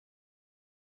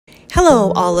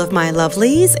Hello, all of my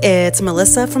lovelies. It's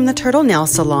Melissa from the Turtle Nail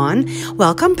Salon.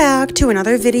 Welcome back to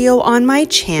another video on my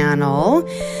channel.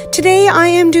 Today I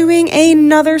am doing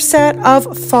another set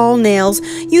of fall nails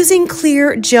using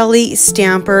clear jelly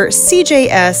stamper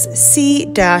CJS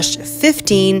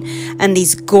C-15 and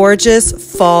these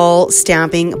gorgeous fall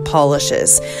stamping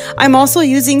polishes. I'm also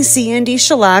using C&D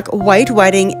shellac, white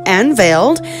wedding, and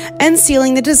veiled, and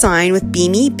sealing the design with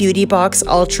Beamy Beauty Box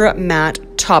Ultra Matte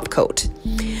Top Coat.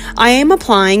 I am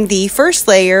applying the first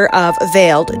layer of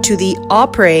veiled to the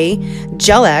OPI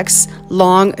Gel X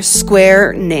long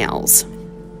square nails.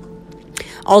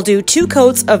 I'll do 2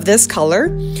 coats of this color,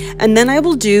 and then I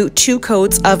will do 2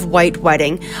 coats of white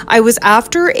wedding. I was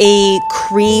after a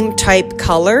cream type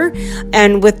color,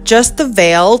 and with just the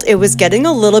veiled, it was getting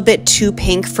a little bit too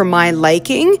pink for my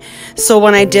liking. So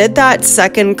when I did that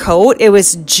second coat, it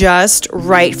was just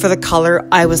right for the color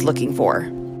I was looking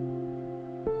for.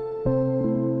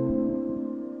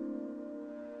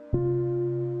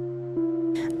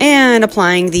 And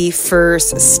applying the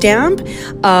first stamp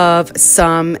of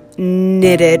some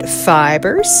knitted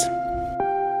fibers.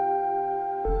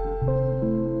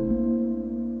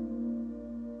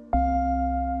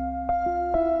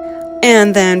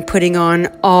 And then putting on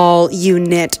 "all you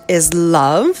knit is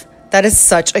love." That is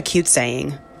such a cute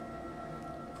saying.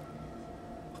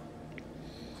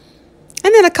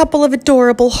 And then a couple of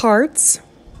adorable hearts.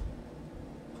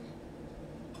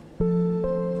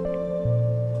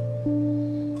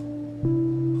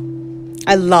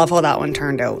 I love how that one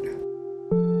turned out.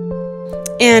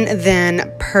 And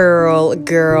then Purl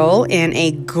Girl in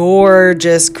a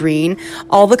gorgeous green.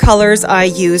 All the colors I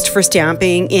used for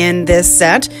stamping in this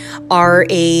set are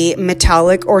a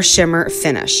metallic or shimmer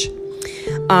finish.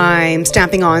 I'm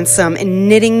stamping on some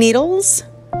knitting needles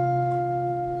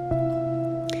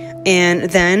and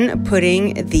then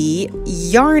putting the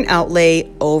yarn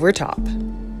outlay over top.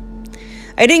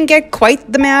 I didn't get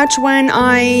quite the match when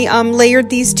I layered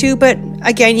these two, but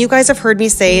again, you guys have heard me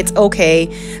say it's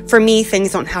okay. For me,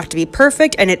 things don't have to be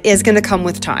perfect, and it is going to come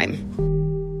with time.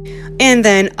 And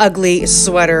then Ugly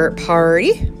Sweater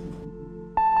Party.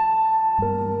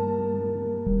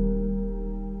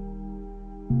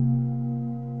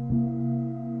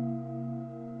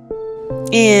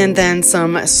 And then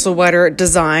some sweater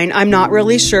design. I'm not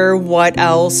really sure what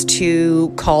else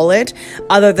to call it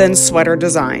other than sweater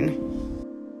design.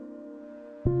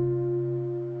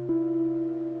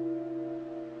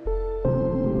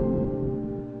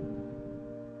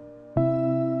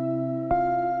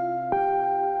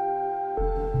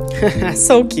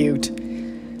 So cute.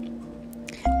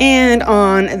 And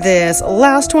on this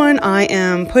last one, I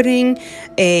am putting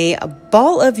a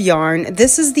ball of yarn.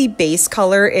 This is the base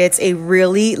color. It's a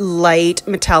really light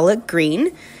metallic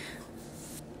green.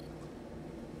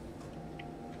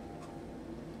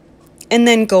 And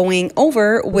then going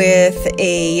over with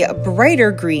a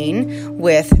brighter green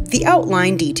with the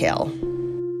outline detail.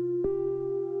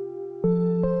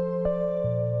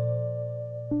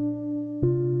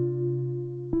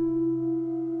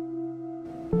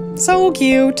 So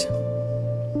cute.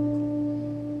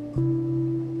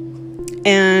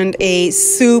 And a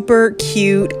super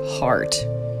cute heart.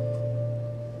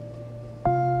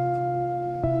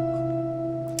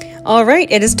 All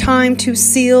right, it is time to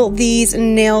seal these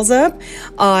nails up.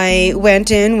 I went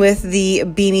in with the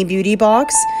Beamy Beauty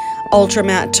Box Ultra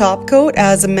Matte Top Coat,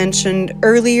 as mentioned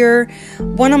earlier.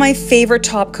 One of my favorite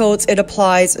top coats. It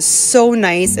applies so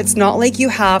nice. It's not like you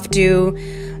have to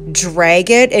drag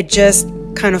it. It just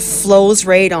kind of flows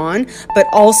right on, but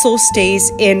also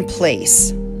stays in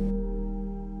place.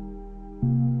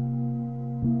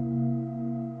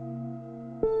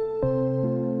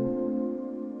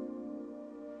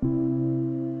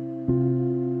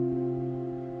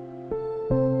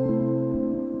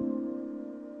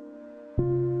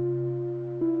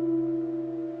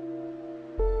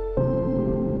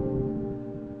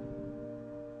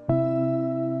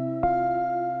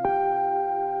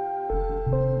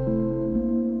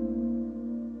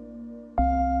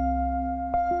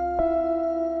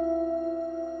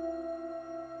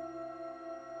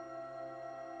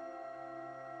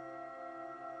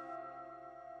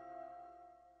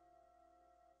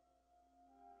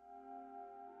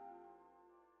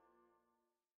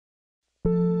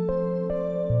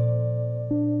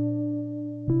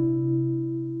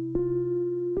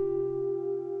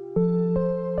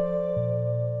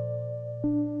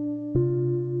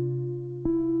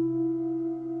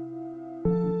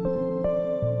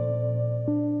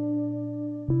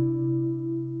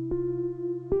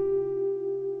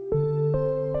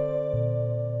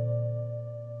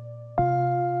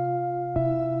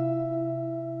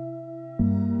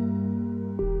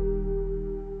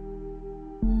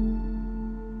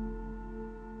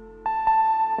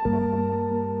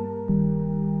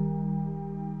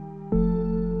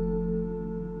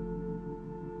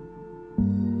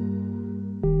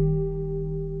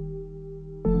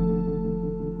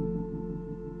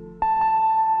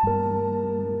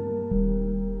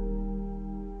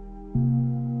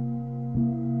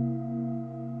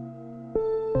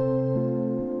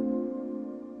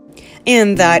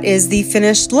 And that is the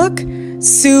finished look.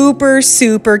 Super,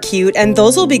 super cute, and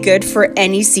those will be good for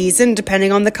any season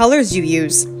depending on the colors you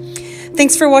use.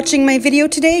 Thanks for watching my video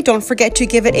today. Don't forget to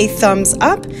give it a thumbs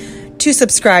up, to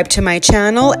subscribe to my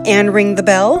channel, and ring the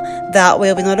bell. That way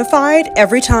you'll be notified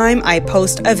every time I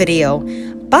post a video.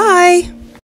 Bye!